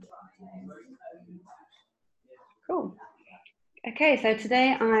Cool. Okay, so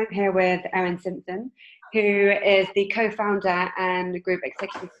today I'm here with Aaron Simpson, who is the co-founder and group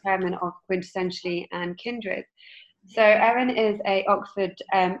executive chairman of Quintessentially and Kindred. So Aaron is a Oxford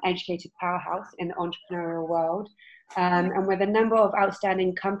educated powerhouse in the entrepreneurial world, and with a number of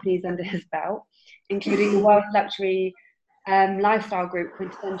outstanding companies under his belt, including the world's luxury lifestyle group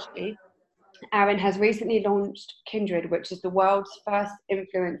Quintessentially. Aaron has recently launched Kindred, which is the world's first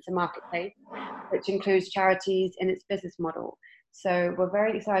influencer marketplace, which includes charities in its business model. So we're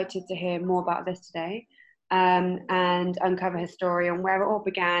very excited to hear more about this today, and uncover his story on where it all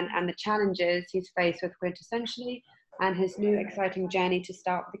began and the challenges he's faced with Quintessentially and his new exciting journey to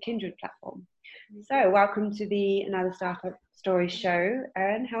start the Kindred platform. So welcome to the Another Startup Story show.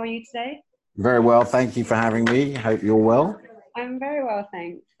 Aaron, how are you today? Very well, thank you for having me. Hope you're well. I'm very well,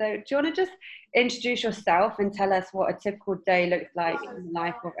 thanks. So do you want to just introduce yourself and tell us what a typical day looks like in the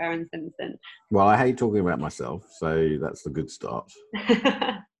life of Aaron Simpson? Well, I hate talking about myself, so that's a good start.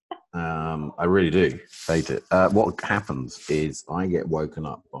 I really do hate it. What happens is I get woken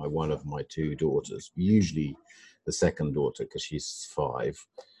up by one of my two daughters, usually the second daughter because she's 5,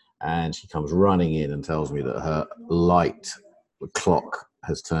 and she comes running in and tells me that her clock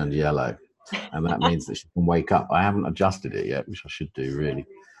has turned yellow. And that means that she can wake up. I haven't adjusted it yet, which I should do really,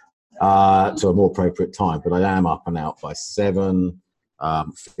 to a more appropriate time. But I am up and out by 7.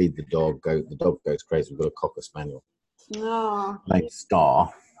 Feed the dog. The dog goes crazy. We've got a cocker spaniel named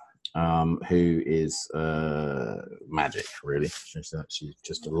Star, who is magic. Really, she's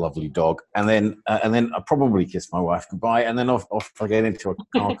just a lovely dog. And then I probably kiss my wife goodbye, and then off I get into a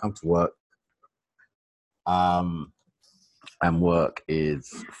car, come to work. And work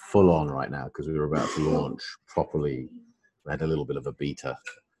is full on right now because we were about to launch properly. We had a little bit of a beta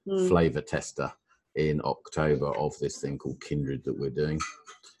flavor tester in October of this thing called Kindred that we're doing.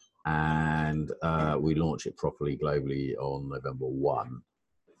 And we launch it properly globally on November 1.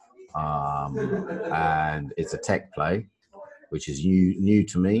 And it's a tech play, which is new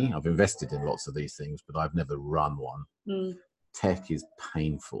to me. I've invested in lots of these things, but I've never run one. Tech is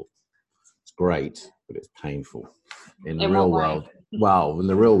painful. It's great, but it's painful. In the real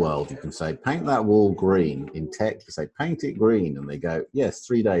world, you can say, paint that wall green. In tech, you say, paint it green. And they go, yes,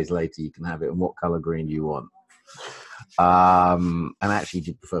 3 days later, you can have it. And what color green do you want? And actually,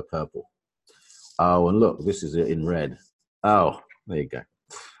 do you prefer purple? Oh, and look, this is in red. Oh, there you go.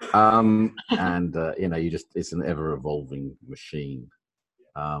 It's an ever evolving machine.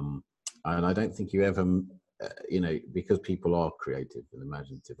 And I don't think you ever, because people are creative and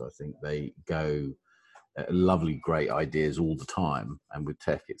imaginative, I think they go lovely, great ideas all the time. And with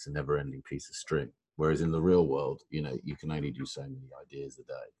tech, it's a never ending piece of string. Whereas in the real world, you can only do so many ideas a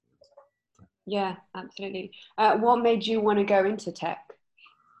day. Yeah, absolutely. What made you want to go into tech?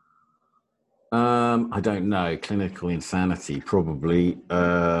 I don't know. Clinical insanity, probably.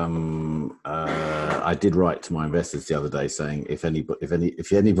 I did write to my investors the other day saying, if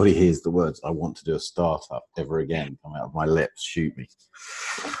anybody hears the words "I want to do a startup" ever again come out of my lips, shoot me.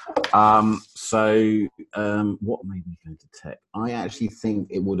 What made me go into tech? I actually think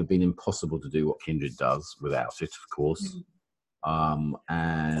it would have been impossible to do what Kindred does without it, of course.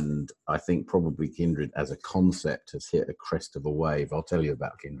 And I think probably Kindred as a concept has hit a crest of a wave. I'll tell you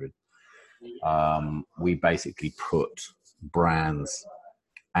about Kindred. We basically put brands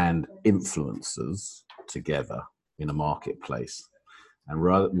and influencers together in a marketplace. And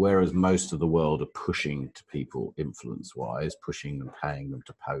whereas most of the world are pushing to people influence-wise, pushing and paying them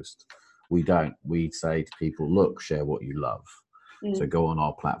to post, we don't. We say to people, look, share what you love. So go on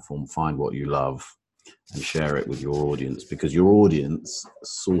our platform, find what you love, and share it with your audience, because your audience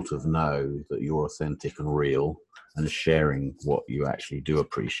sort of know that you're authentic and real, and sharing what you actually do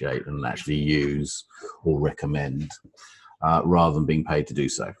appreciate and actually use or recommend, rather than being paid to do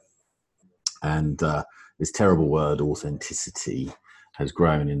so. And this terrible word, authenticity, has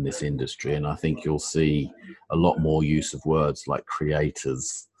grown in this industry. And I think you'll see a lot more use of words like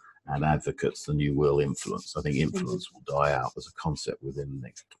creators and advocates than you will influence. I think influence will die out as a concept within the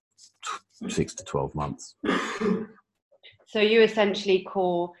next 6 to 12 months. So you essentially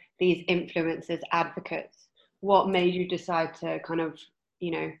call these influencers advocates. What made you decide to kind of,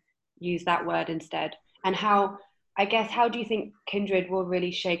 use that word instead? And how do you think Kindred will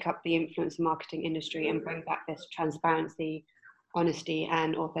really shake up the influencer marketing industry and bring back this transparency, honesty,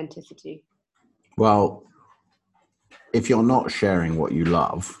 and authenticity? Well, if you're not sharing what you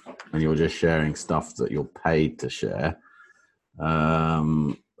love and you're just sharing stuff that you're paid to share,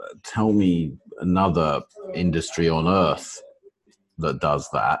 tell me another industry on earth that does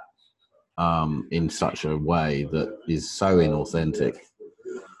that in such a way that is so inauthentic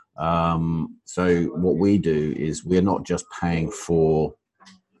So what we do is we're not just paying for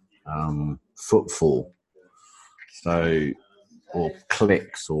footfall, so or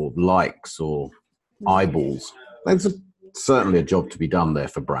clicks or likes or eyeballs. There's certainly a job to be done there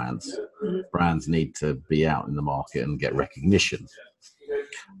for brands. Brands need to be out in the market and get recognition.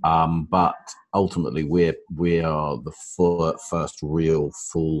 But ultimately, we are the first real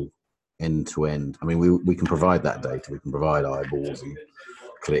full end-to-end. I mean, we can provide that data. We can provide eyeballs and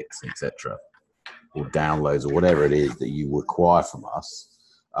clicks, etc., or downloads or whatever it is that you require from us.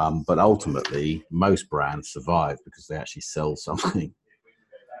 But ultimately, most brands survive because they actually sell something.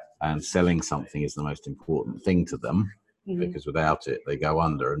 And selling something is the most important thing to them, because without it, they go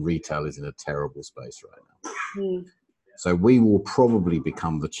under. And retail is in a terrible space right now. So we will probably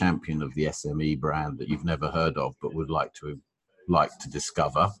become the champion of the SME brand that you've never heard of, but would like to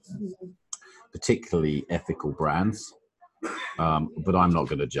discover, particularly ethical brands. But I'm not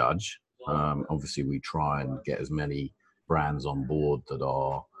going to judge. Obviously, we try and get as many brands on board that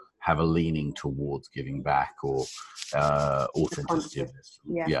have a leaning towards giving back or authenticity.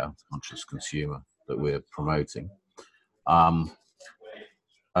 Conscious consumer that we're promoting. And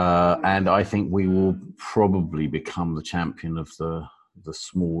I think we will probably become the champion of the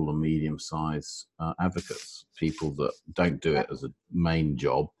small and medium-sized advocates, people that don't do it as a main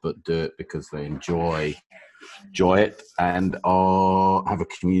job, but do it because they enjoy it and have a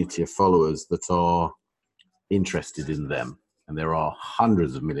community of followers that are interested in them. And there are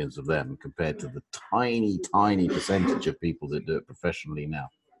hundreds of millions of them compared to the tiny percentage of people that do it professionally now.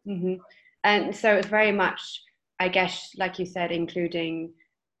 And so it's very much, I guess, like you said, including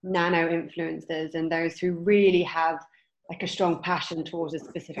nano influencers and those who really have like a strong passion towards a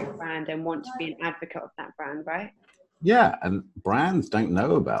specific brand and want to be an advocate of that brand, right? Yeah, and brands don't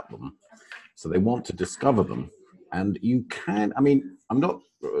know about them, so they want to discover them. And you can, I mean, I'm not,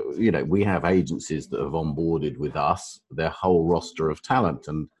 we have agencies that have onboarded with us, their whole roster of talent,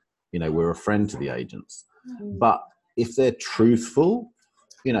 and, we're a friend to the agents. But if they're truthful,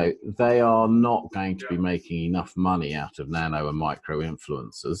 they are not going to be making enough money out of nano and micro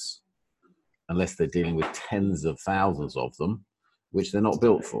influencers unless they're dealing with tens of thousands of them, which they're not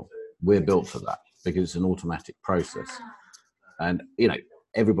built for. We're built for that because it's an automatic process. And,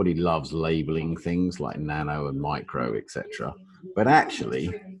 everybody loves labeling things like nano and micro, etc. But actually,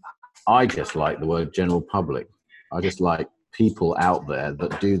 I just like the word general public. I just like people out there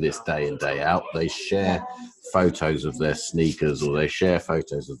that do this day in, day out. They share photos of their sneakers, or they share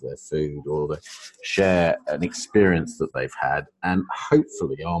photos of their food, or they share an experience that they've had. And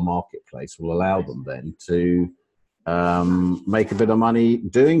hopefully our marketplace will allow them then to make a bit of money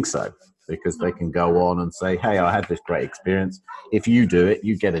doing so, because they can go on and say, hey, I had this great experience. If you do it,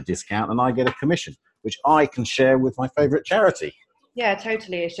 you get a discount and I get a commission, which I can share with my favorite charity. Yeah,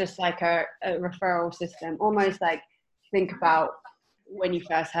 totally. It's just like a referral system, almost like think about when you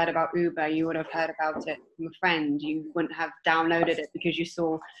first heard about Uber, you would have heard about it from a friend. You wouldn't have downloaded it because you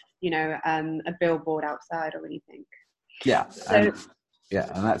saw, a billboard outside or anything. Yeah. And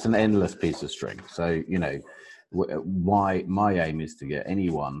that's an endless piece of string. So, why my aim is to get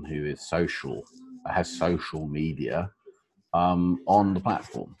anyone who is has social media on the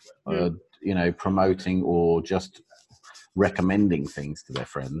platform, promoting or just recommending things to their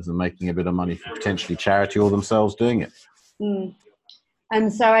friends and making a bit of money for potentially charity or themselves doing it.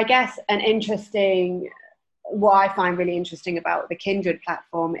 And so I guess what I find really interesting about the Kindred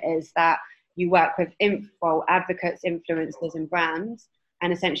platform is that you work with advocates, influencers and brands,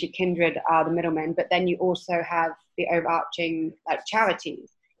 and essentially Kindred are the middlemen, but then you also have the overarching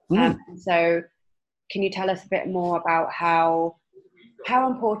charities. So can you tell us a bit more about how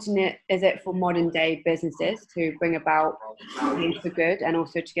important is it for modern day businesses to bring about change for good and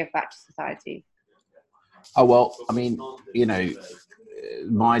also to give back to society? Oh, well, I mean,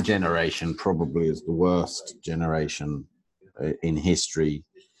 my generation probably is the worst generation in history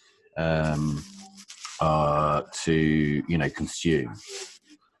to, consume.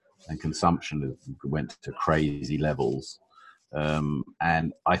 And consumption went to crazy levels.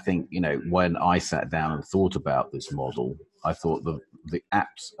 And I think, when I sat down and thought about this model, I thought the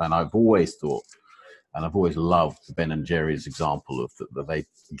apps, and I've always loved the Ben and Jerry's example of that they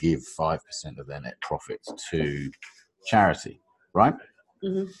give 5% of their net profits to charity, right?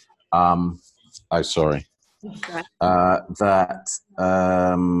 Sorry. They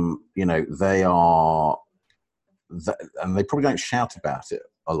are, and they probably don't shout about it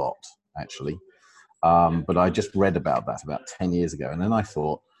a lot, actually. But I just read about that about 10 years ago. And then I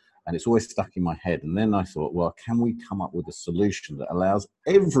thought, and it's always stuck in my head. And then I thought, well, can we come up with a solution that allows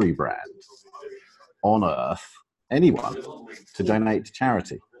every brand on earth, anyone, to donate to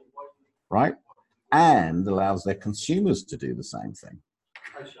charity? right? And allows their consumers to do the same thing.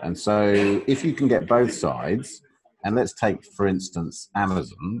 And so if you can get both sides, and let's take, for instance,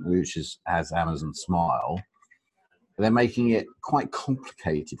 Amazon, which has Amazon Smile, they're making it quite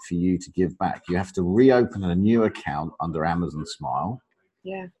complicated for you to give back. You have to reopen a new account under Amazon Smile.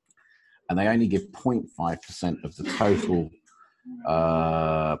 Yeah. And they only give 0.5% of the total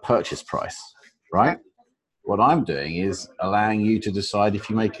purchase price, right? What I'm doing is allowing you to decide if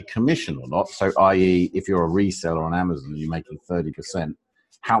you make a commission or not. So, i.e., if you're a reseller on Amazon, you're making 30%,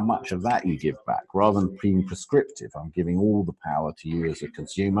 how much of that you give back. Rather than being prescriptive, I'm giving all the power to you as a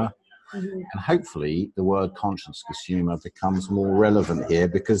consumer. Mm-hmm. And hopefully the word conscious consumer becomes more relevant here,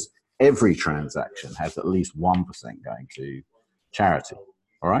 because every transaction has at least 1% going to charity.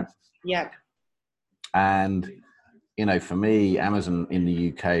 All right? Yeah. And you know, for me, Amazon in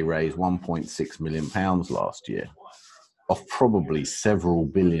the UK raised £1.6 million last year, of probably several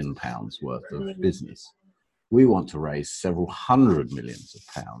billion pounds worth of business. We want to raise several hundred millions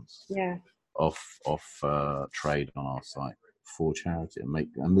of pounds of trade on our site for charity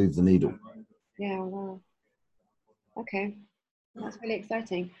and move the needle. Yeah, wow. Okay, that's really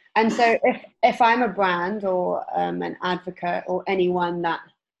exciting. And so if I'm a brand or an advocate or anyone that,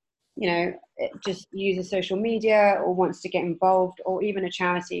 you know, just uses social media or wants to get involved, or even a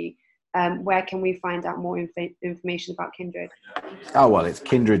charity, where can we find out more information about Kindred? Oh, well, it's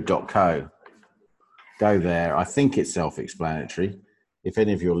kindred.co. Go there. I think it's self-explanatory. If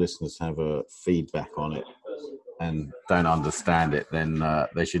any of your listeners have a feedback on it and don't understand it, then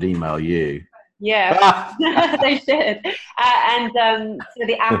they should email you. Yeah, they should. So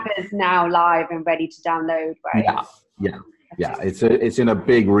the app is now live and ready to download, right? Yeah. It's in a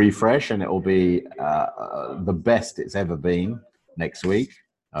big refresh, and it will be the best it's ever been next week.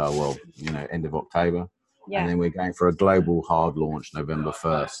 Well, you know, end of October. Yeah. And then we're going for a global hard launch November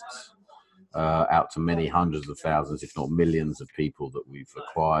 1st, out to many hundreds of thousands, if not millions of people that we've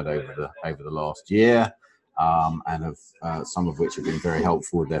acquired over the last year, and have some of which have been very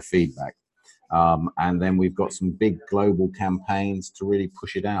helpful with their feedback. And then we've got some big global campaigns to really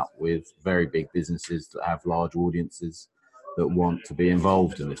push it out with very big businesses that have large audiences that want to be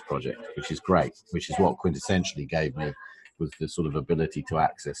involved in this project, which is great, which is what Quintessentially gave me, was the sort of ability to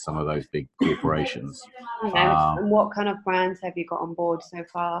access some of those big corporations. And what kind of brands have you got on board so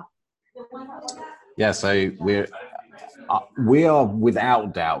far? Yeah, so we are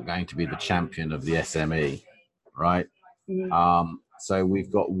without doubt going to be the champion of the SME, right? Mm-hmm. So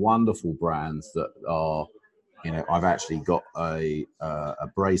we've got wonderful brands that are, you know, I've actually got a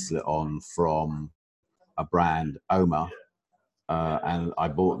bracelet on from a brand, Oma, and I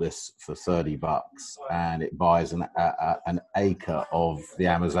bought this for $30, and it buys an acre of the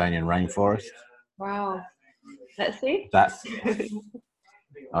Amazonian rainforest. Wow. Let's see. That's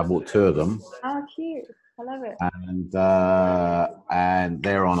I bought 2 of them. Oh, cute. I love it. And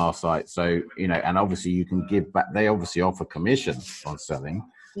they're on our site. So, you know, and obviously you can give back. They obviously offer commission on selling,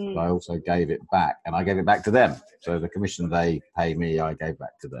 but I also gave it back, and I gave it back to them. So the commission they pay me, I gave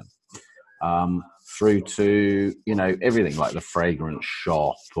back to them. Through to, you know, everything like the fragrance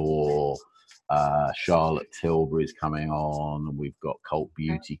shop, or Charlotte Tilbury's coming on, and we've got Cult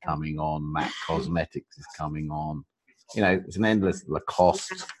Beauty coming on, MAC Cosmetics is coming on. You know, it's an endless.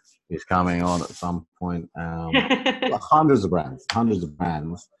 Lacoste is coming on at some point. Hundreds of brands.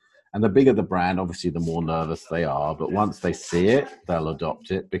 And the bigger the brand, obviously, the more nervous they are. But once they see it, they'll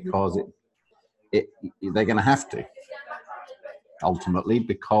adopt it, because they're going to have to, ultimately,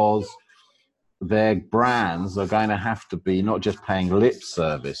 because their brands are going to have to be not just paying lip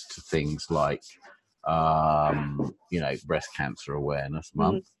service to things like, you know, Breast Cancer Awareness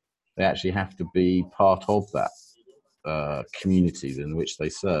Month. They actually have to be part of that communities in which they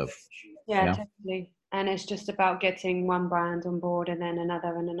serve. Yeah, totally. And it's just about getting one brand on board, and then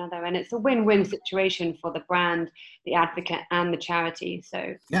another and another, and it's a win-win situation for the brand, the advocate, and the charity.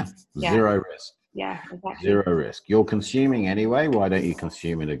 So zero risk. Yeah, exactly. Zero risk. You're consuming anyway. Why don't you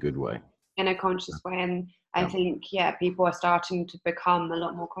consume in a good way? In a conscious way. And I think, people are starting to become a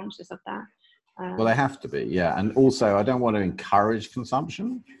lot more conscious of that. Well, they have to be, yeah. And also, I don't want to encourage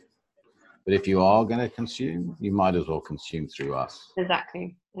consumption, but if you are going to consume, you might as well consume through us.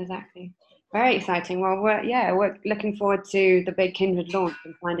 Exactly. Very exciting. Well, we're looking forward to the big Kindred launch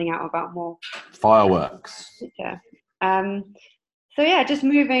and finding out about more fireworks. Yeah. So just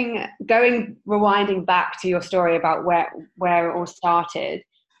rewinding back to your story about where it all started.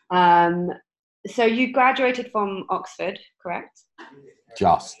 So you graduated from Oxford, correct?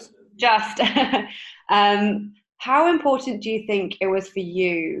 Just. How important do you think it was for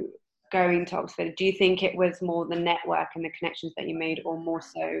you going to Oxford? Do you think it was more the network and the connections that you made, or more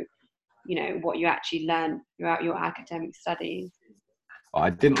so what you actually learned throughout your academic studies? I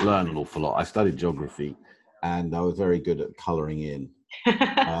didn't learn an awful lot. I studied geography, and I was very good at colouring in. But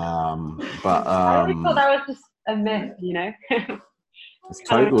I always thought that was just a myth, it's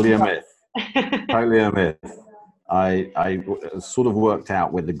totally a myth. Totally a myth. I sort of worked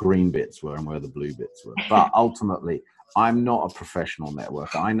out where the green bits were and where the blue bits were. But ultimately, I'm not a professional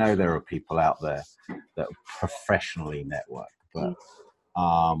networker. I know there are people out there that professionally network, but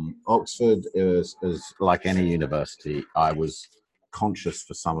Oxford is like any university. I was conscious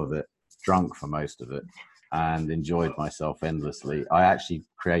for some of it, drunk for most of it, and enjoyed myself endlessly. I actually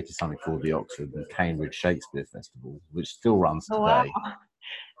created something called the Oxford and Cambridge Shakespeare Festival, which still runs today. Oh,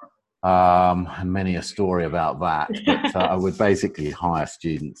 wow. And many a story about that. But I would basically hire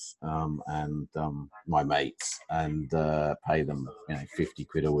students and my mates and pay them 50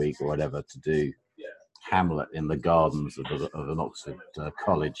 quid a week or whatever to do Hamlet in the gardens of an Oxford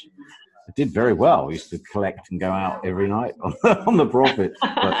college. I did very well. I used to collect and go out every night on the profits.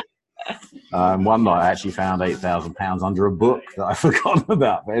 But one night I actually found £8,000 under a book that I'd forgotten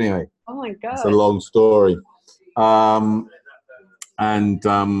about. But anyway, oh my God, it's a long story. And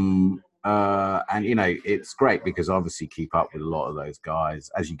it's great because obviously keep up with a lot of those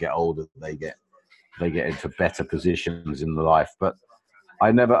guys. As you get older, they get into better positions in life. But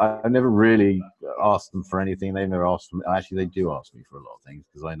I never really asked them for anything. They never asked them. Actually, they do ask me for a lot of things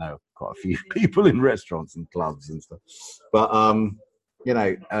because I know quite a few people in restaurants and clubs and stuff. But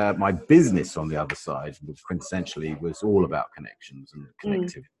my business on the other side, which quintessentially was all about connections and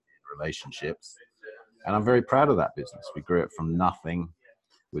connectivity and relationships. And I'm very proud of that business. We grew it from nothing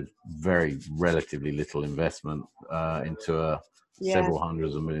with very relatively little investment into a several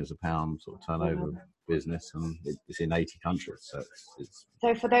hundreds of millions of pounds sort of turnover business, and it's in 80 countries. So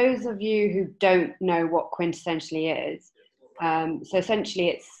So for those of you who don't know what quintessentially is, so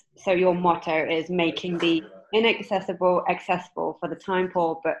essentially your motto is making the inaccessible accessible for the time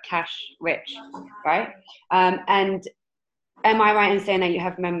poor but cash rich, right? And am I right in saying that you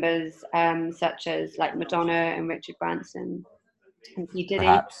have members such as like Madonna and Richard Branson and P.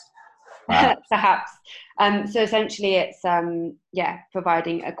 Diddy? Perhaps. So essentially it's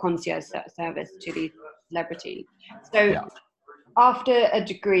providing a concierge service to these celebrities. So after a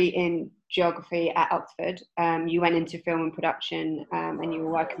degree in geography at Oxford, you went into film and production, and you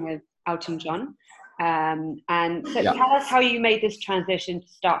were working with Elton John. And so tell us how you made this transition to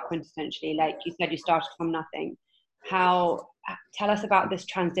start quintessentially. Like you said, you started from nothing. Tell us about this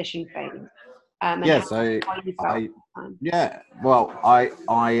transition phase. I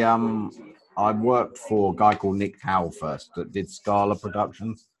worked for a guy called Nick Howell first that did Scala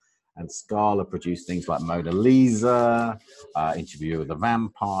Productions, and Scala produced things like Mona Lisa, Interview with the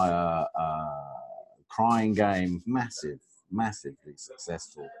Vampire, Crying Game, massively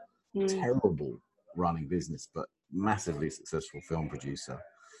successful, terrible running business, but massively successful film producer.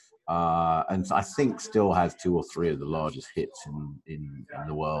 And I think still has 2 or 3 of the largest hits in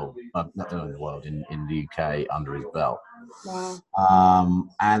the world, not in the world, in the UK under his belt. Wow.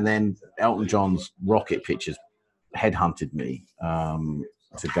 And then Elton John's Rocket Pictures headhunted me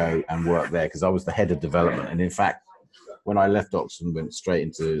to go and work there because I was the head of development. And in fact, when I left Oxford and went straight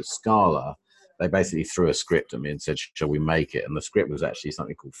into Scala, they basically threw a script at me and said, shall we make it? And the script was actually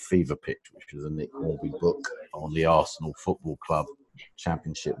something called Fever Pitch, which was a Nick Hornby book on the Arsenal Football Club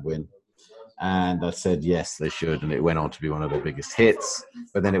championship win. And I said, yes, they should. And it went on to be one of the biggest hits.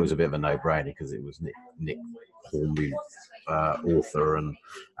 But then it was a bit of a no-brainer because it was Nick Hornby, author, and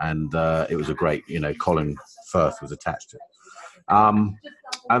it was a great, Colin Firth was attached to it.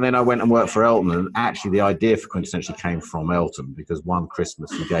 And then I went and worked for Elton. And actually the idea for Quintessentially came from Elton because one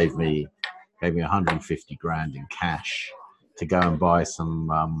Christmas he gave me 150 grand in cash to go and buy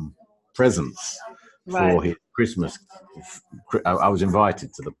some presents for his Christmas. I was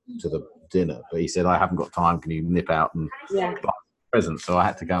invited to the dinner, but he said, I haven't got time, can you nip out and buy presents? So I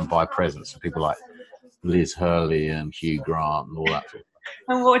had to go and buy presents for people like Liz Hurley and Hugh Grant and all that sort of stuff.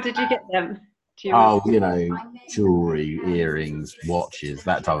 And what did you get them? Jewelry, earrings, watches,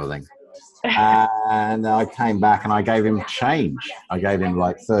 that type of thing. And I came back and I gave him change. I gave him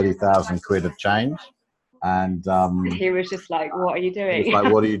like 30,000 quid of change. And he was just like, what are you doing? He was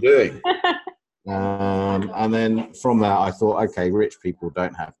like, what are you doing? And then from that, I thought, okay, rich people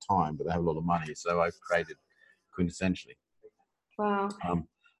don't have time, but they have a lot of money. So I created Quintessentially. Wow. And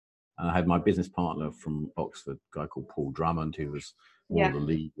I had my business partner from Oxford, a guy called Paul Drummond, who was more the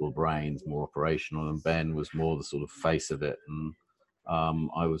legal brains, more operational, and Ben was more the sort of face of it. And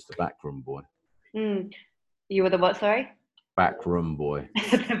I was the backroom boy. You were the what, sorry? Backroom boy.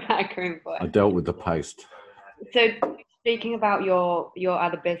 The backroom boy. I dealt with the post. So speaking about your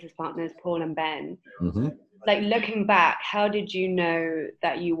other business partners, Paul and Ben, Mm-hmm. like looking back, how did you know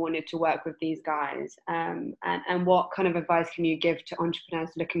that you wanted to work with these guys? And what kind of advice can you give to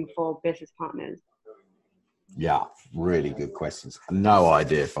entrepreneurs looking for business partners? Yeah, really good questions. No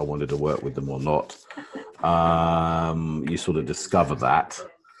idea if I wanted to work with them or not. You sort of discover that.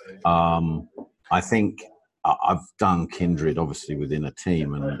 I think I've done Kindred obviously within a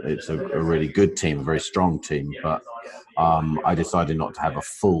team, and it's a really good team, a very strong team. But I decided not to have a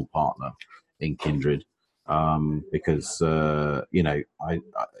full partner in Kindred because I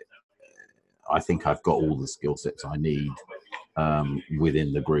think I've got all the skill sets I need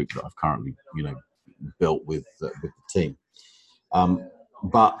within the group that I've currently built with the team.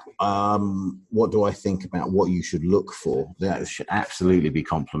 But what do I think about what you should look for? That should absolutely be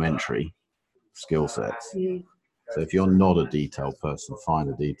complementary skill sets. Mm. So if you're not a detailed person, find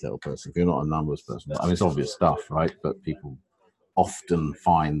a detailed person. If you're not a numbers person, I mean, it's obvious stuff, right? But people often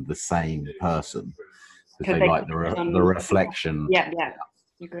find the same person because they like the reflection. Yeah,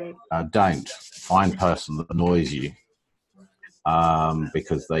 agree. Don't find a person that annoys you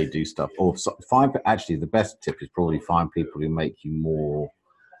because they do stuff. Or find, actually, the best tip is probably find people who make you more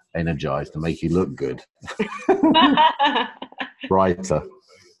energized and make you look good.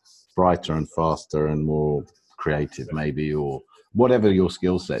 brighter and faster and more creative, maybe, or whatever your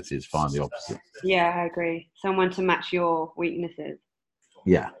skill sets is. Find the opposite. Yeah, I agree. Someone to match your weaknesses.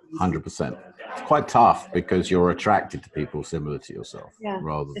 Yeah, 100%. It's quite tough because you're attracted to people similar to yourself. Yeah,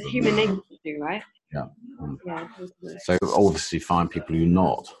 rather it's than human nature to do, right? Yeah. Yeah, totally. So obviously find people who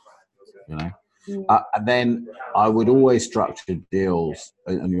not, Mm. And then I would always structure deals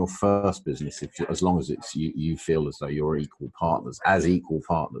in your first business, as long as it's you feel as though you're equal partners.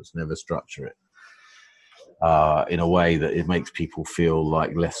 Never structure it in a way that it makes people feel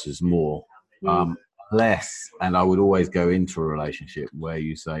like less is more. And I would always go into a relationship where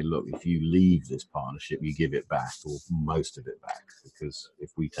you say, look, if you leave this partnership, you give it back, or most of it back, because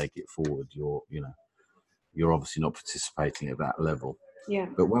if we take it forward, you're obviously not participating at that level. Yeah.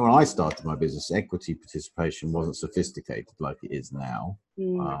 But when I started my business, equity participation wasn't sophisticated like it is now.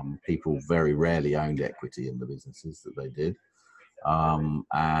 People very rarely owned equity in the businesses that they did.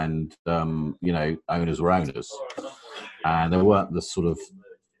 Owners were owners. And there weren't the sort of,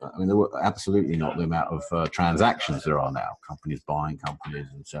 there were absolutely not the amount of transactions there are now. Companies buying companies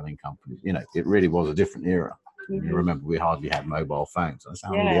and selling companies. It really was a different era. Mm-hmm. You remember, we hardly had mobile phones. I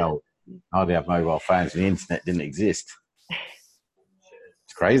sound really old. Hardly had mobile phones, and the internet didn't exist.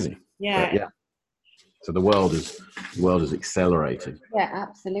 It's crazy. Yeah. But so the world is accelerated. Yeah,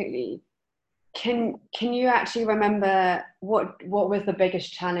 absolutely. Can you actually remember what was the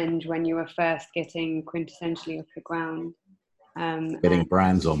biggest challenge when you were first getting Quintessentially off the ground? Getting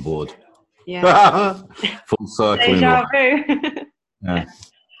brands on board. Yeah. Full circle. Deja vu. Yeah.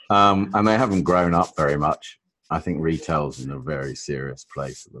 And they haven't grown up very much. I think retail's in a very serious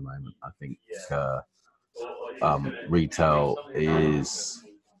place at the moment. I think retail is,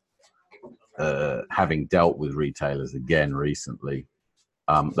 having dealt with retailers again recently,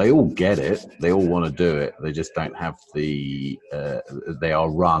 they all get it. They all want to do it. They just don't have they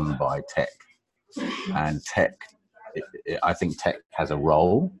are run by tech. And tech, I think tech has a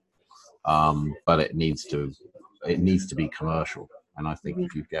role, but it needs to be commercial. And I think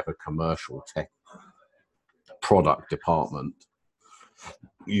if you have a commercial tech product department,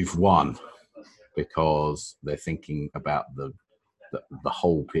 you've won, because they're thinking about the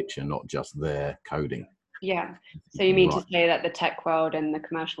whole picture, not just their coding. Yeah. So you mean to say that the tech world and the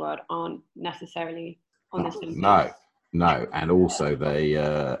commercial world aren't necessarily on the same page? No, and also they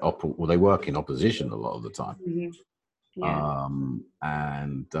work in opposition a lot of the time. Mm-hmm. Yeah.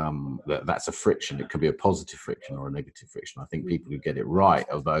 That's a friction. It could be a positive friction or a negative friction. I think people who get it right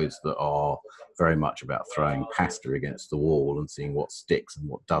are those that are very much about throwing pasta against the wall and seeing what sticks and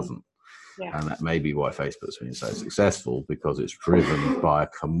what doesn't. Yeah. And that may be why Facebook's been so successful, because it's driven by a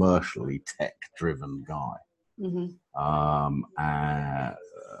commercially tech-driven guy. Mm-hmm.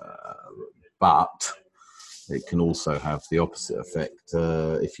 But it can also have the opposite effect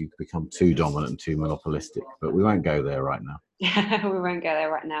if you become too dominant and too monopolistic. But we won't go there right now. We won't go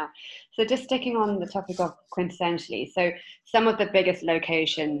there right now. So just sticking on the topic of Quintessentially, so some of the biggest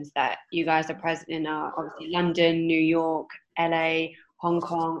locations that you guys are present in are obviously London, New York, LA, Hong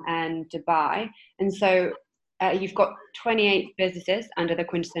Kong, and Dubai. And so you've got 28 businesses under the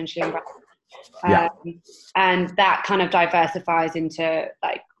Quintessentially umbrella. And that kind of diversifies into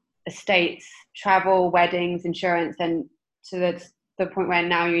like estates, travel, weddings, insurance, and to the point where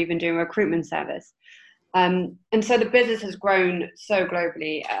now you're even doing a recruitment service. And so the business has grown so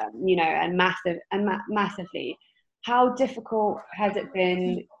globally, and massively. How difficult has it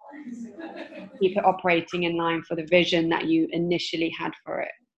been to keep it operating in line for the vision that you initially had for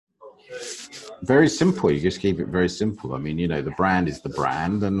it? Very simple. You just keep it very simple. I mean, the brand is the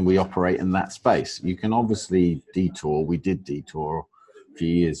brand, and we operate in that space. You can obviously detour. We did detour a few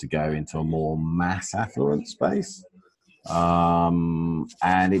years ago into a more mass affluent space, and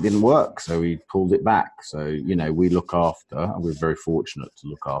it didn't work. So we pulled it back. So, we look after, and we're very fortunate to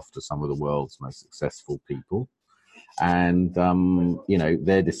look after some of the world's most successful people. And,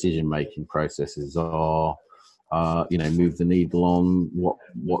 their decision-making processes are, move the needle on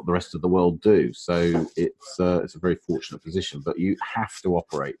what the rest of the world do. So it's a very fortunate position, but you have to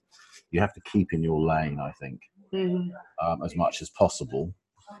operate. You have to keep in your lane, I think, as much as possible.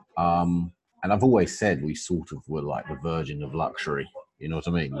 And I've always said we sort of were like the Virgin of luxury. You know what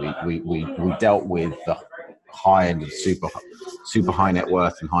I mean? We dealt with the high end of super high net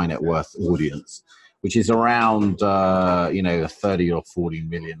worth and high net worth audience, which is around a 30 or 40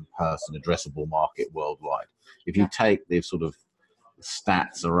 million person addressable market worldwide. If you take the sort of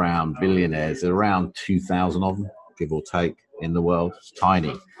stats around billionaires, there are around 2,000 of them, give or take, in the world. It's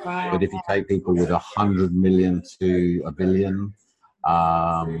tiny. Wow. But if you take people with 100 million to a billion,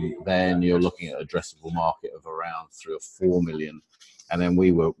 then you're looking at an addressable market of around 3 or 4 million. And then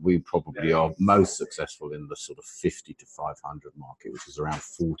we probably are most successful in the sort of 50 to 500 market, which is around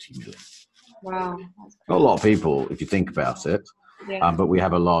 40 million. Wow. Not a lot of people, if you think about it, but we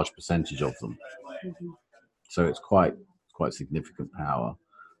have a large percentage of them. So it's quite significant power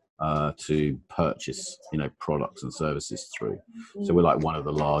to purchase, products and services through. So we're like one of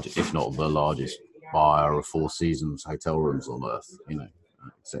the largest, if not the largest, buyer of Four Seasons hotel rooms on earth,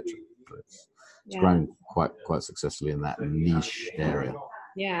 etc. It's grown quite successfully in that niche area.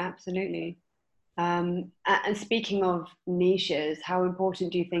 Yeah, absolutely. And speaking of niches, how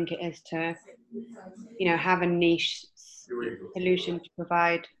important do you think it is to, have a niche solution to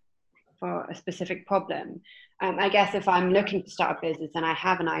provide for a specific problem? I guess if I'm looking to start a business and I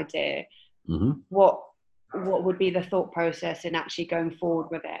have an idea, what would be the thought process in actually going forward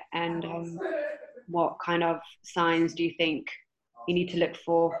with it? And what kind of signs do you think you need to look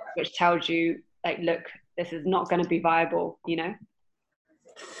for, which tells you, like, look, this is not going to be viable,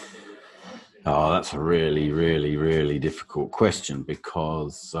 Oh, that's a really, really, really difficult question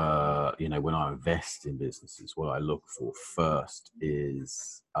because, when I invest in businesses, what I look for first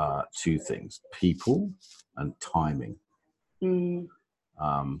is two things: people and timing.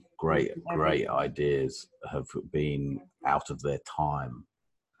 Great ideas have been out of their time.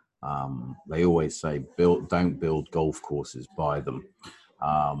 They always say, don't build golf courses, buy them.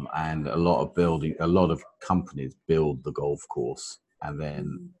 And a lot of companies build the golf course and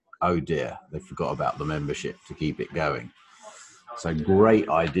then, oh dear, they forgot about the membership to keep it going. So great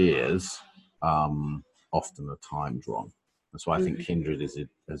ideas often are timed wrong. That's why I think Kindred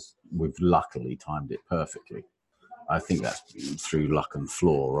we've luckily timed it perfectly. I think that's through luck and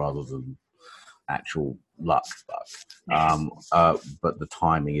flaw rather than actual luck. But the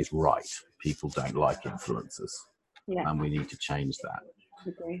timing is right. People don't like influencers, and we need to change that.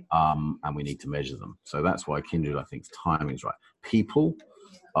 Okay. And we need to measure them. So that's why Kindred, I think, timing is right. People,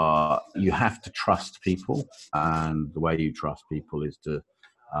 you have to trust people, and the way you trust people is to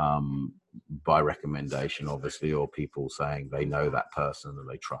by recommendation, obviously, or people saying they know that person and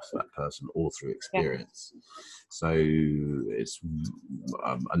they trust that person, or through experience. So it's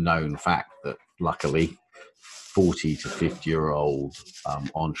a known fact that luckily 40 to 50-year-old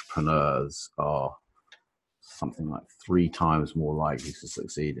entrepreneurs are something like 3 times more likely to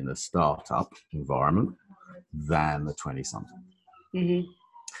succeed in a startup environment than the 20-something.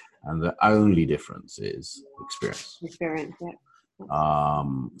 And the only difference is experience.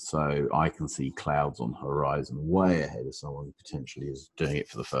 So I can see clouds on horizon way ahead of someone who potentially is doing it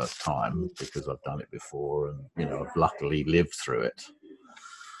for the first time, because I've done it before and I've luckily lived through it.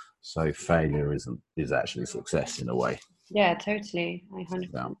 So failure is actually success in a way. Yeah, totally. I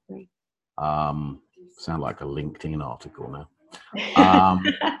 100% agree. Sound like a LinkedIn article now.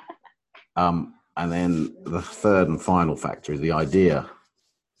 And then the third and final factor is the idea.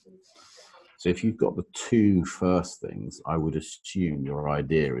 So if you've got the 2 first things, I would assume your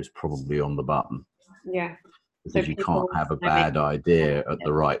idea is probably on the button. Yeah. Because you can't have a bad idea at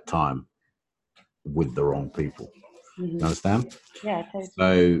the right time with the wrong people. You understand? Yeah, totally.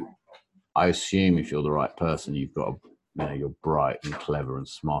 So I assume if you're the right person, you've got you're bright and clever and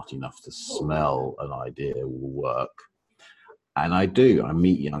smart enough to smell an idea will work. And I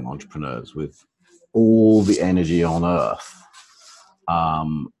meet young entrepreneurs with all the energy on earth.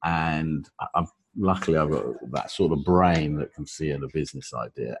 And luckily I've got that sort of brain that can see in a business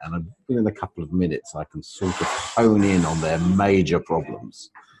idea, and within a couple of minutes I can sort of hone in on their major problems,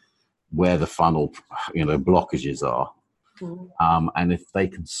 where the funnel, blockages are. And if they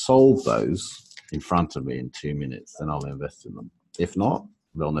can solve those in front of me in 2 minutes, then I'll invest in them. If not,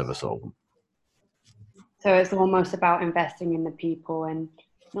 they'll never solve them. So it's almost about investing in the people, and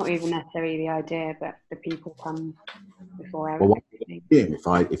not even necessarily the idea, but the people come before everything.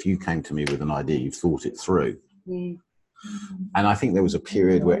 If you came to me with an idea, you've thought it through. And I think there was a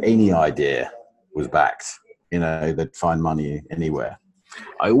period where any idea was backed. They'd find money anywhere.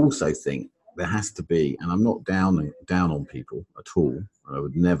 I also think there has to be, and I'm not down on people at all. I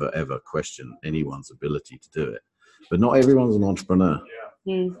would never, ever question anyone's ability to do it. But not everyone's an entrepreneur.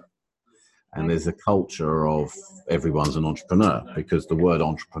 And there's a culture of everyone's an entrepreneur, because the word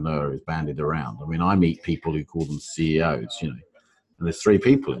entrepreneur is bandied around. I mean, I meet people who call them CEOs, and there's 3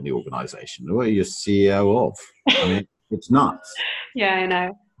 people in the organization. What are you CEO of? I mean, it's nuts. Yeah, I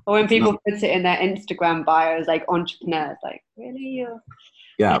know. Or when people put it in their Instagram bios, like entrepreneurs, like, really?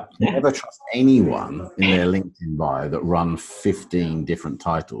 Yeah, never trust anyone in their LinkedIn bio that run 15 different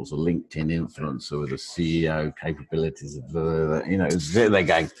titles, a LinkedIn influencer with a CEO capabilities. They're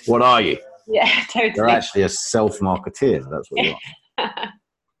going, what are you? Yeah, totally. They're actually a self-marketeer. That's what you are.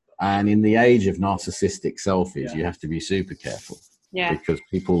 And in the age of narcissistic selfies, you have to be super careful. Yeah. Because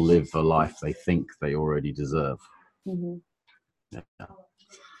people live a life they think they already deserve. Yeah.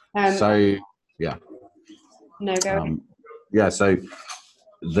 So, yeah. No, go ahead. Yeah, so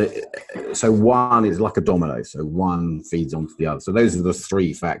one is like a domino. So one feeds onto the other. So those are the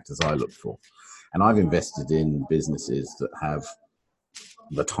 3 factors I look for. And I've invested in businesses that have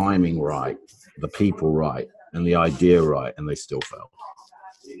the timing right, the people right, and the idea right, and they still fail.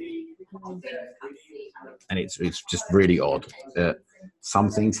 And it's just really odd. Some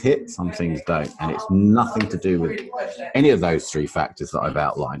things hit, some things don't. And it's nothing to do with any of those 3 factors that I've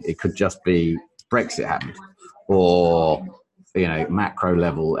outlined. It could just be Brexit happened, or macro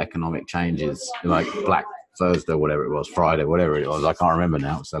level economic changes, like Black Thursday, whatever it was, Friday, whatever it was. I can't remember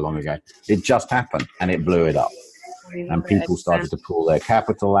now. It's so long ago. It just happened and it blew it up. And people started to pull their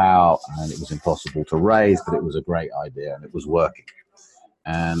capital out, and it was impossible to raise, but it was a great idea and it was working.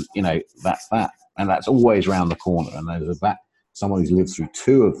 And, that's that. And that's always around the corner. And there's someone who's lived through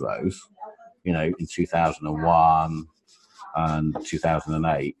 2 of those, in 2001 and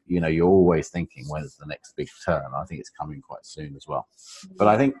 2008, you're always thinking, when's the next big turn? I think it's coming quite soon as well. But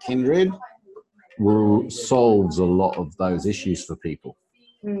I think Kindred solves a lot of those issues for people,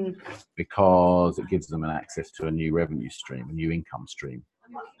 because it gives them an access to a new revenue stream, a new income stream,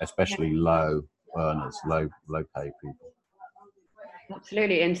 especially low earners, low pay people.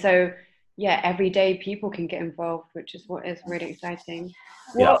 Absolutely. And so, everyday people can get involved, which is what is really exciting.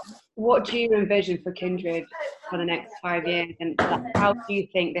 What do you envision for Kindred for the next 5 years, and how do you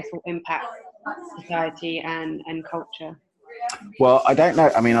think this will impact society and culture? Well, I don't know.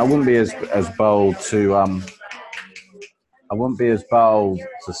 I mean, I wouldn't be as bold to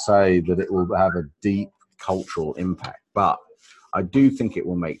say that it will have a deep cultural impact, but I do think it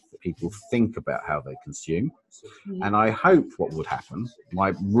will make people think about how they consume. And I hope what would happen,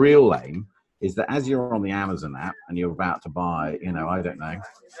 my real aim, is that as you're on the Amazon app and you're about to buy, I don't know,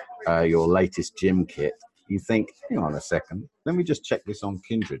 your latest gym kit, you think, hang on a second, let me just check this on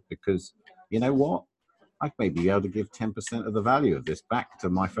Kindred, because you know what? I may be able to give 10% of the value of this back to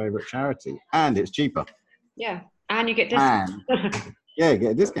my favorite charity, and it's cheaper. Yeah, and you get discount. You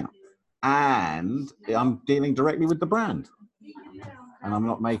get a discount. And I'm dealing directly with the brand. And I'm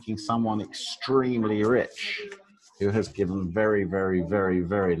not making someone extremely rich who has given very, very, very,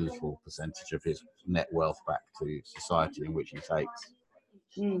 very little percentage of his net wealth back to society in which he takes.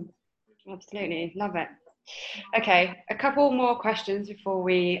 Absolutely. Love it. Okay, a couple more questions before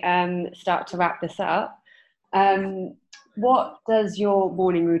we start to wrap this up. What does your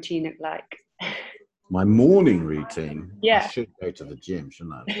morning routine look like? My morning routine? Yeah. I should go to the gym,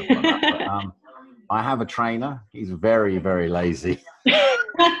 shouldn't I? But, I have a trainer. He's very, very lazy.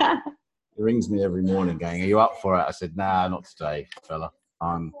 He rings me every morning going, are you up for it? I said, nah, not today, fella.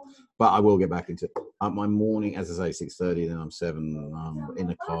 But I will get back into it. My morning, as I say, 6:30, then I'm 7. I'm in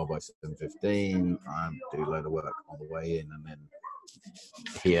a car by 7:15. I do a load of work on the way in, and then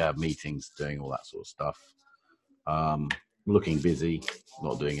here, meetings, doing all that sort of stuff. Looking busy,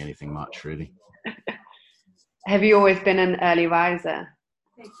 not doing anything much, really. Have you always been an early riser?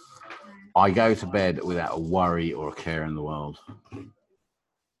 I go to bed without a worry or a care in the world.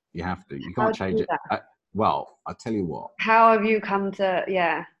 You have to. You can't change it. Well, I'll tell you what. How have you come to,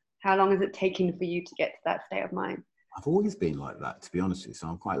 how long has it taken for you to get to that state of mind? I've always been like that, to be honest with you. So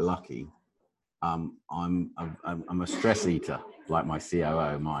I'm quite lucky. I'm a stress eater, like my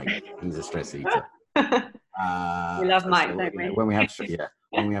COO, Mike. He's a stress eater. We love Mike, so, don't we? When we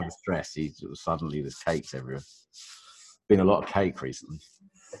have a stress, he suddenly there's cakes everywhere. Been a lot of cake recently.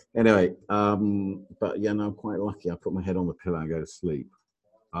 Anyway, but yeah, no, I'm quite lucky. I put my head on the pillow and go to sleep,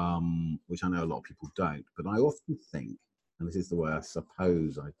 which I know a lot of people don't. But I often think, and this is the way I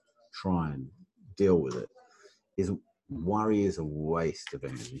suppose I try and deal with it, is worry is a waste of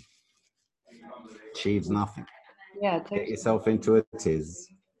energy. Achieves nothing. Yeah, totally. Get yourself into a tiz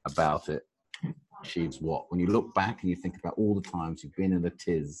about it. Achieves what? When you look back and you think about all the times you've been in a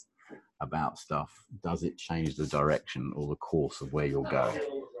tiz about stuff, does it change the direction or the course of where you're going?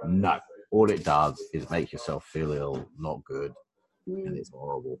 No. All it does is make yourself feel ill, not good, and it's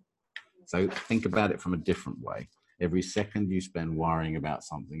horrible. So think about it from a different way. Every second you spend worrying about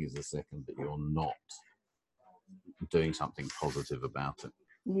something is a second that you're not doing something positive about it.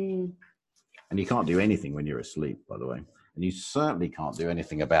 And you can't do anything when you're asleep, by the way. And you certainly can't do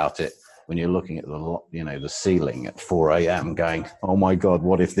anything about it when you're looking at the ceiling at 4 a.m. going, oh my God,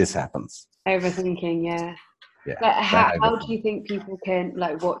 what if this happens? Overthinking, yeah. Yeah. But how do you think people can,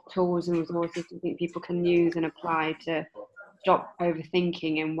 like, what tools and resources do you think people can use and apply to stop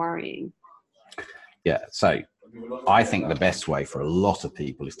overthinking and worrying? Yeah, so I think the best way for a lot of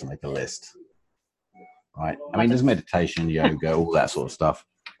people is to make a list, right? I mean, there's meditation, yoga, all that sort of stuff.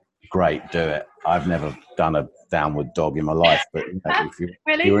 Great, do it. I've never done a downward dog in my life, but if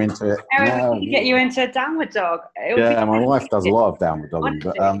you're into it, Aaron, we can get you into a downward dog. Yeah, my wife does a lot of downward dogging,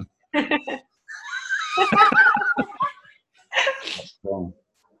 but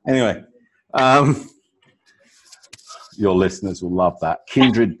anyway, your listeners will love that.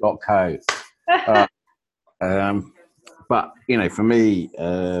 Kindred.co. But for me,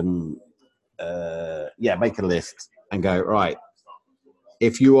 make a list and go, right.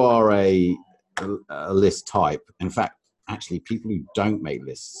 If you are a list type, in fact, actually, people who don't make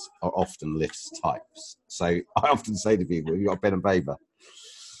lists are often list types. So I often say to people, you've got a pen and paper.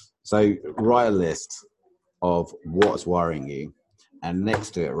 So write a list of what's worrying you, and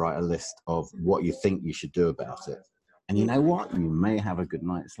next to it, write a list of what you think you should do about it. And you know what? You may have a good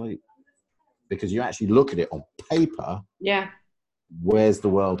night's sleep because you actually look at it on paper. Yeah. Where's the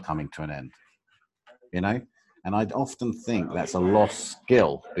world coming to an end? And I'd often think that's a lost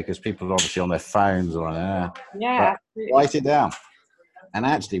skill because people are obviously on their phones or on but write it down. And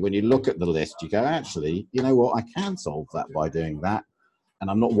actually, when you look at the list, you go, actually, you know what? I can solve that by doing that.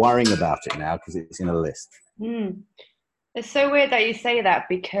 And I'm not worrying about it now because it's in a list. It's so weird that you say that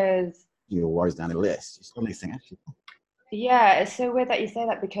because your worries down a list. You suddenly think, actually. Yeah, it's so weird that you say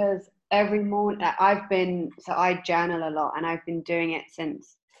that because every morning I journal a lot and I've been doing it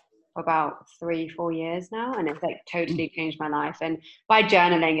since about 3-4 years now, and it's like totally changed my life. And by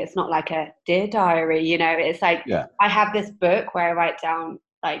journaling, it's not like a dear diary, it's like I have this book where I write down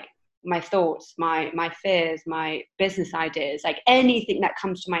like my thoughts, my fears, my business ideas, like anything that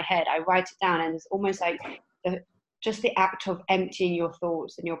comes to my head, I write it down. And it's almost like just the act of emptying your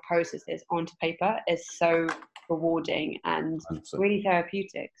thoughts and your processes onto paper is so rewarding and 100%. Really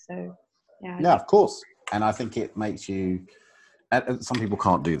therapeutic. So yeah, of course. And I think it makes you. And some people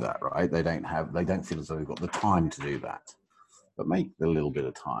can't do that, right? They don't feel as though they've got the time to do that. But make a little bit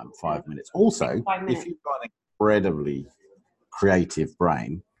of time, 5 minutes. Also, 5 minutes. If you've got an incredibly creative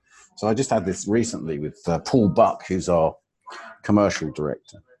brain. So I just had this recently with Paul Buck, who's our commercial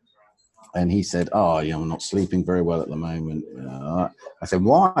director. And he said, I'm not sleeping very well at the moment. I said,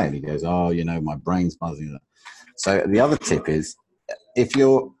 why? And he goes, my brain's buzzing. So the other tip is,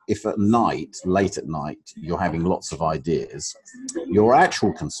 if at night, late at night, you're having lots of ideas, your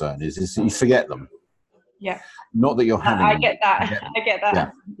actual concern is that you forget them. Yeah. Not that you're having. I get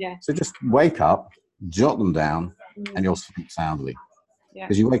that. Yeah. So just wake up, jot them down, and you'll sleep soundly. Yeah.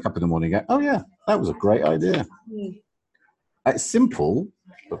 Because you wake up in the morning and go, oh yeah, that was a great idea. It's simple,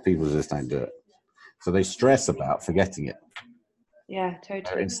 but people just don't do it. So they stress about forgetting it. Yeah,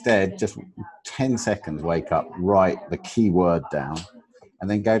 totally. Instead, just 10 seconds, wake up, write the key word down, and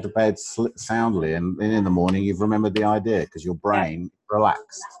then go to bed soundly. And in the morning, you've remembered the idea because your brain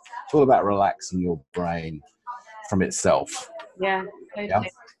relaxed. It's all about relaxing your brain from itself. Yeah, totally. Yeah?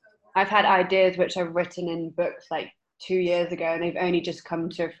 I've had ideas which I've written in books like 2 years ago, and they've only just come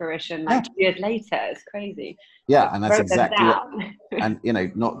to fruition 2 years later. It's crazy. Yeah, and that's exactly what, and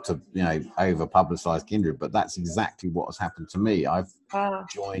not to over publicize Kindred, but that's exactly what has happened to me. I've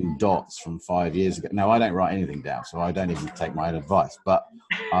joined dots from 5 years ago. No, I don't write anything down, so I don't even take my own advice. But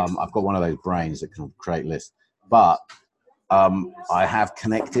I've got one of those brains that can create lists. But I have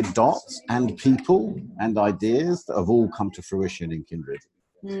connected dots and people and ideas that have all come to fruition in Kindred.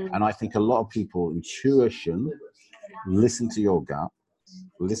 And I think a lot of people, intuition, listen to your gut.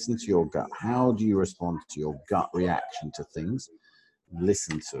 Listen to your gut. How do you respond to your gut reaction to things?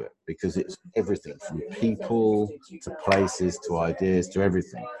 Listen to it, because it's everything from people to places to ideas to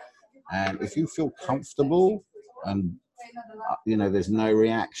everything. And if you feel comfortable and there's no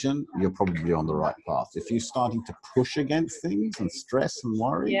reaction, you're probably on the right path. If you're starting to push against things and stress and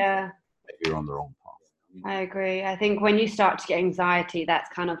worry, maybe you're on the wrong path. I agree. I think when you start to get anxiety, that's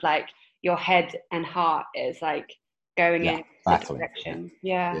kind of like your head and heart is like going in a direction.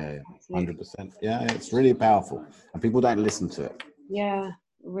 Yeah, 100%. Yeah, it's really powerful, and people don't listen to it. Yeah,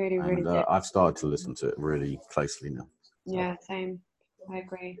 really, really. And I've started to listen to it really closely now. So. Yeah, same. I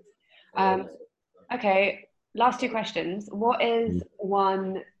agree. Okay, last two questions. What is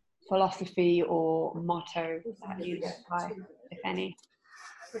one philosophy or motto that you live by, if any?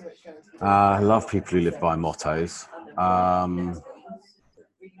 I love people who live by mottos. I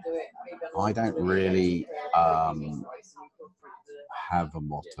don't really have a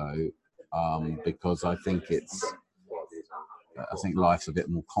motto because I think life's a bit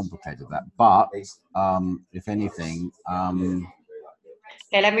more complicated than that. But if anything,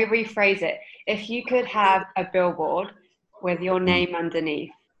 okay, let me rephrase it. If you could have a billboard with your name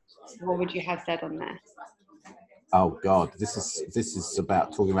underneath, what would you have said on there? Oh God, this is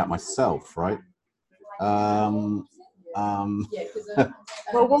about talking about myself, right? Well,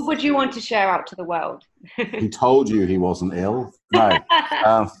 what would you want to share out to the world? He told you he wasn't ill. No,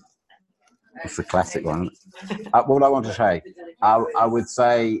 it's a classic one. What would I want to say? I would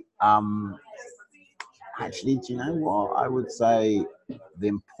say, actually, do you know what? I would say the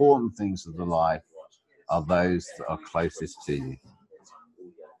important things of the life are those that are closest to you.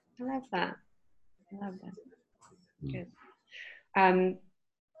 I love that. Good.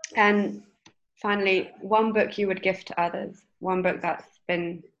 And finally, one book you would gift to others. One book that's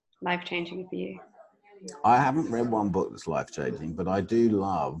been life-changing for you. I haven't read one book that's life-changing, but I do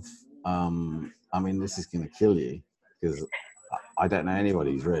love. I mean, this is going to kill you because I don't know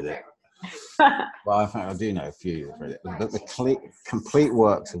anybody who's read it. Well, I think I do know a few who've read it. But the complete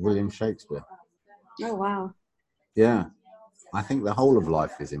works of William Shakespeare. Oh wow! Yeah, I think the whole of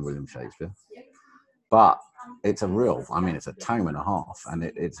life is in William Shakespeare. But it's it's a tome and a half, and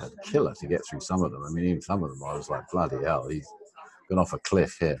it's a killer to get through some of them. I mean, even some of them I was like, bloody hell, he's gone off a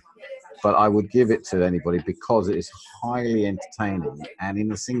cliff here. But I would give it to anybody because it is highly entertaining, and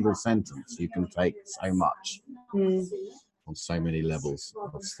in a single sentence you can take so much on so many levels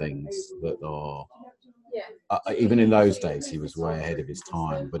of things that are even in those days he was way ahead of his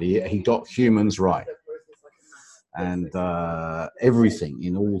time, but he got humans right, and everything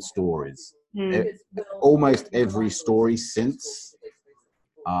in all stories, almost every story since,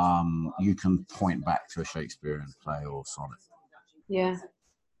 you can point back to a Shakespearean play or sonnet. Yeah.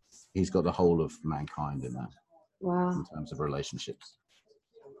 He's got the whole of mankind in there. Wow. In terms of relationships.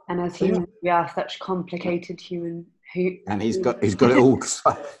 And as humans, we are such complicated human. And he's got it all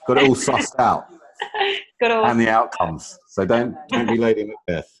sussed out. And the outcomes. So don't be Lady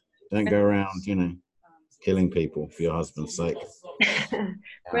Macbeth. Don't go around, killing people for your husband's sake.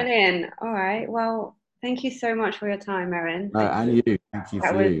 Brilliant. All right. Well, thank you so much for your time, Aaron. No, and you. Thank you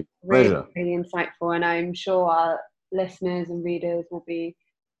for you. Pleasure. Really insightful, and I'm sure our listeners and readers will be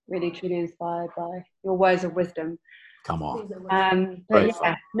really truly inspired by your words of wisdom. Come on. But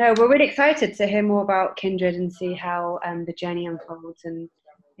no, we're really excited to hear more about Kindred and see how the journey unfolds. And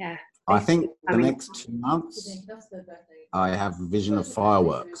I think the next 2 months I have a vision of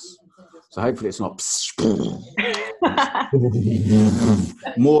fireworks. So hopefully it's not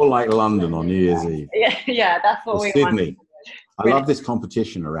more like London on New Year's Eve. Yeah, that's what we Sydney. want. I love this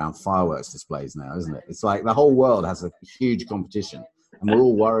competition around fireworks displays now, isn't it? It's like the whole world has a huge competition, and we're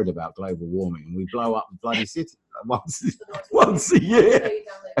all worried about global warming, and we blow up the bloody city once a year,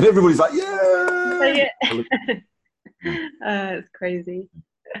 and everybody's like, yeah. It's crazy.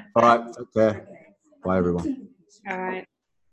 All right, take care. Bye, everyone. All right.